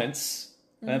big moments.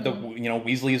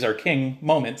 Weasley's are king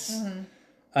moments.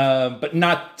 But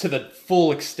not to the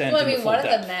full extent. Well, I and the mean, full one of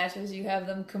depth. the matches, you have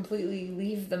them completely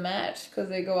leave the match because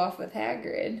they go off with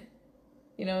Hagrid,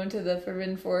 into the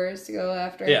Forbidden Forest to go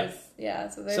after his... Yeah,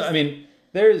 so there's... So, I mean,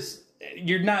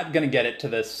 you're not going to get it to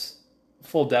this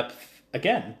full depth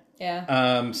again.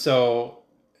 Yeah.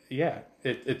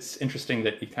 It's interesting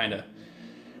that you kind of...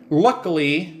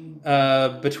 Luckily,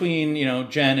 between,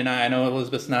 Jen and I know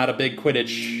Elizabeth's not a big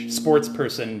Quidditch sports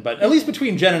person, but at least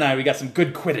between Jen and I, we got some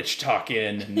good Quidditch talk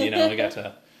in, and, we got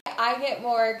to... I get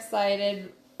more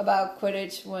excited about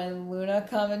Quidditch when Luna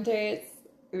commentates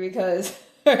because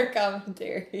her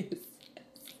commentary is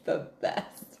the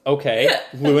best. Okay,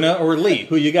 Luna or Lee,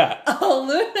 who you got? Oh,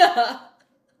 Luna!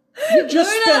 You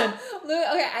just spent... Luna,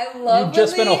 okay, I love You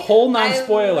just when spent a whole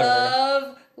non-spoiler. I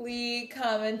love Lee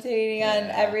commentating on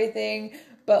everything,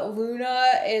 but Luna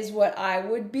is what I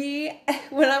would be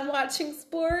when I'm watching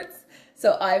sports,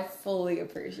 so I fully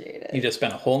appreciate it. You just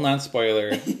spent a whole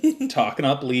non-spoiler talking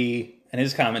up Lee and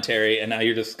his commentary, and now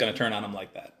you're just going to turn on him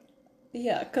like that.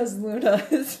 Yeah, because Luna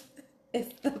is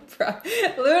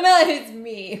Luna is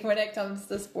me when it comes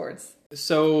to sports.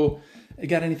 So, you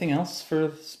got anything else for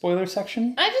the spoiler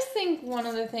section? I just think one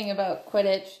other thing about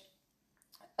Quidditch,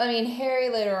 I mean, Harry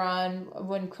later on,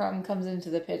 when Crumb comes into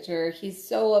the picture, he's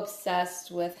so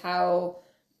obsessed with how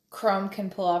Crumb can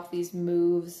pull off these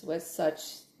moves with such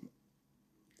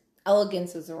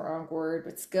elegance is the wrong word,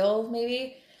 but skill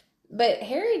maybe. But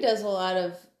Harry does a lot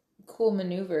of cool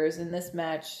maneuvers in this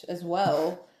match as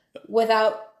well,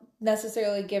 without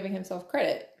necessarily giving himself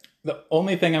credit. The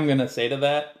only thing I'm going to say to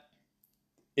that,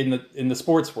 in the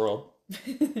sports world,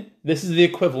 this is the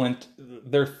equivalent,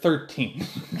 they're 13.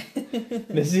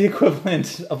 This is the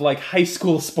equivalent of like high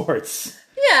school sports.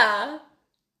 Yeah.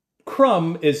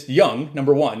 Crumb is young,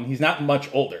 number one. He's not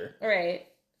much older. Right.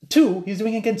 2, he's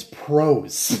doing against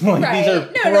pros. Like, Right. these are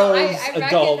pros, I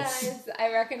adults.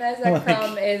 I recognize that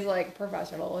Crumb is like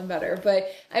professional and better, but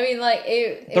I mean, like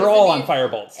They're all on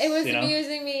firebolts. It was you know?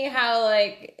 amusing me how,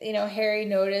 like, you know, Harry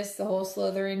noticed the whole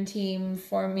Slytherin team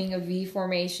forming a V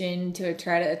formation to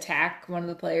try to attack one of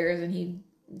the players, and he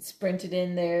sprinted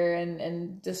in there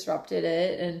and disrupted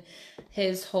it, and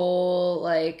his whole,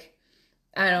 like,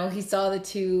 I don't know, he saw the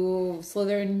 2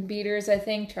 Slytherin beaters, I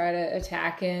think, try to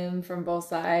attack him from both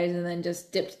sides, and then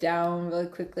just dipped down really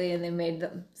quickly, and they made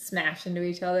them smash into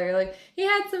each other. Like, he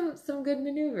had some good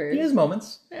maneuvers. He has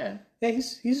moments. Yeah. Yeah,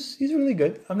 he's really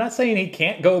good. I'm not saying he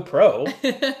can't go pro.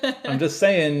 I'm just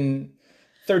saying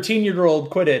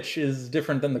 13-year-old Quidditch is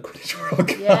different than the Quidditch World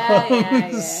Cup.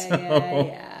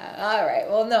 Yeah. All right.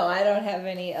 Well, no, I don't have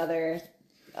any other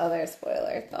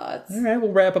spoiler thoughts. All right,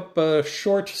 we'll wrap up a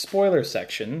short spoiler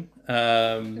section.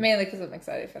 Mainly because I'm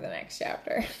excited for the next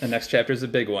chapter. The next chapter is a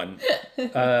big one.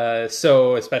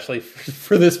 So especially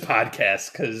for this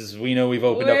podcast, because we know we've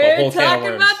opened up a whole can of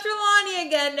We're worms. talking about Trelawney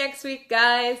again next week,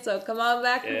 guys. So come on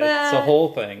back to that. It's a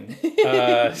whole thing.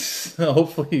 So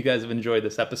hopefully you guys have enjoyed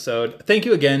this episode. Thank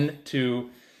you again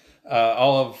to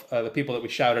all of the people that we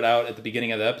shouted out at the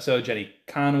beginning of the episode: Jenny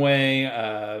Conway,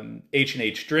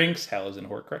 H&H Drinks, Hallows and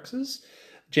Horcruxes,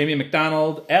 Jamie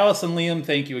McDonald, Alice and Liam.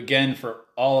 Thank you again for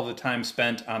all of the time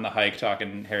spent on the hike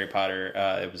talking Harry Potter.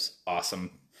 It was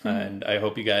awesome, and I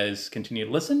hope you guys continue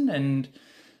to listen, and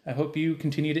I hope you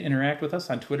continue to interact with us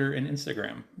on Twitter and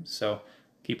Instagram. So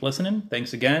keep listening.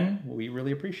 Thanks again. We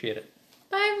really appreciate it.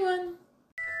 Bye, everyone.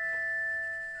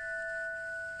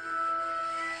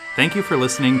 Thank you for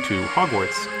listening to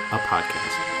Hogwarts, a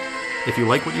podcast. If you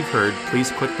like what you've heard, please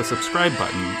click the subscribe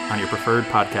button on your preferred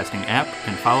podcasting app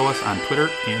and follow us on Twitter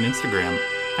and Instagram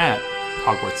at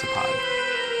Hogwarts a Pod.